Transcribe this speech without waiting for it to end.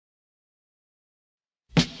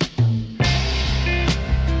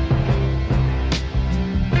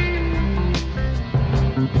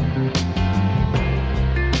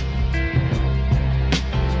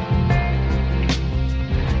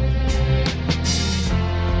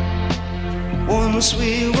once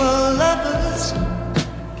we were lovers,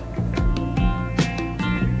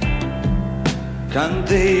 can't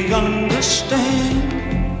they understand?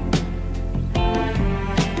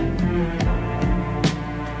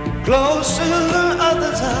 Closer than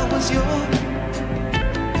others I was yours,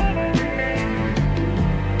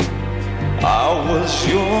 I was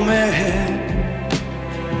your man.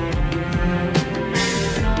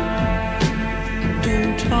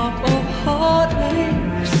 Don't talk of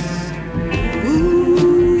heartaches. Ooh,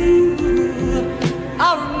 I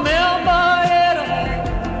remember it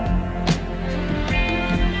all.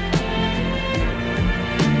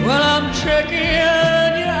 Well, I'm checking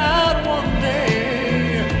you out one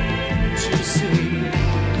day to see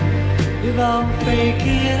if I'm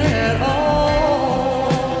faking at all.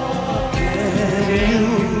 Can you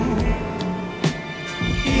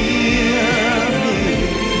hear me?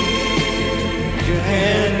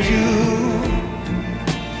 Can you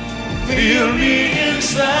feel me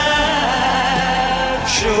inside?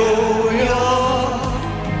 Show your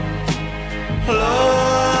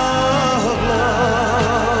love, love.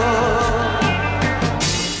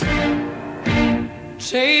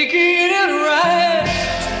 Take it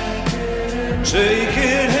right. Take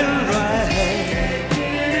it in right.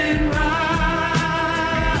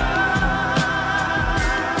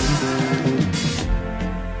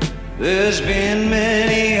 There's been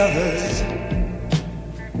many others,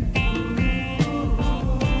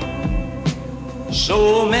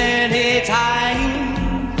 so many times.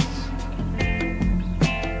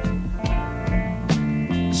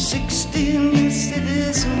 16 new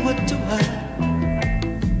cities, and what do I find?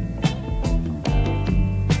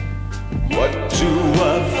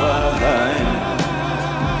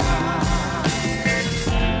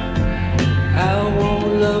 I want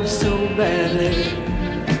love so badly.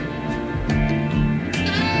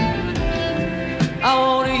 I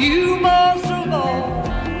want you most of all.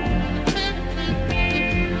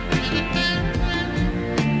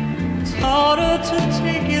 It's harder to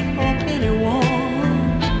take it from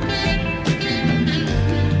anyone.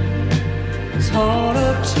 It's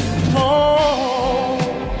harder to fall.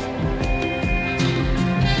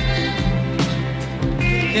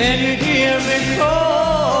 Can you hear me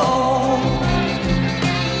call?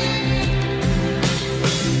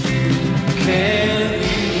 Can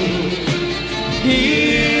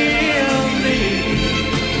hear me?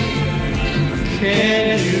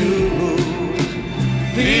 Can you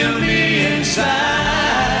feel me inside?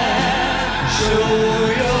 Show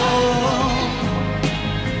your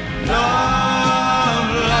love,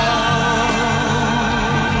 love.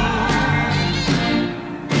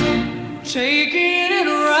 Take it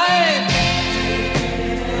right.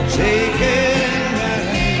 Take it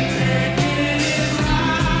right.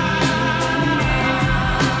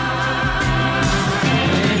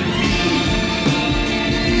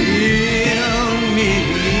 Feel me.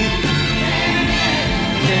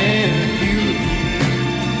 Can you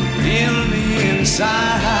Feel me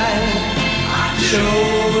inside. Show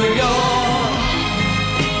your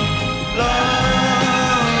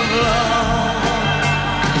love, love.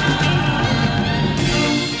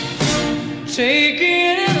 take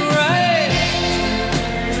it right?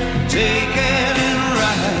 Take it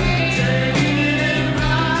right.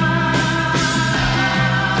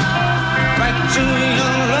 Right to your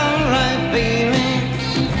love life, baby.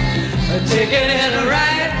 Take it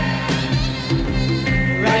right.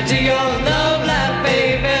 Right to your love life,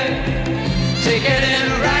 baby. Take it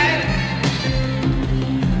right.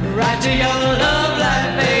 Right to your love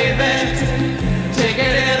life, baby. Take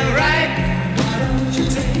it right.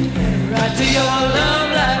 Right to your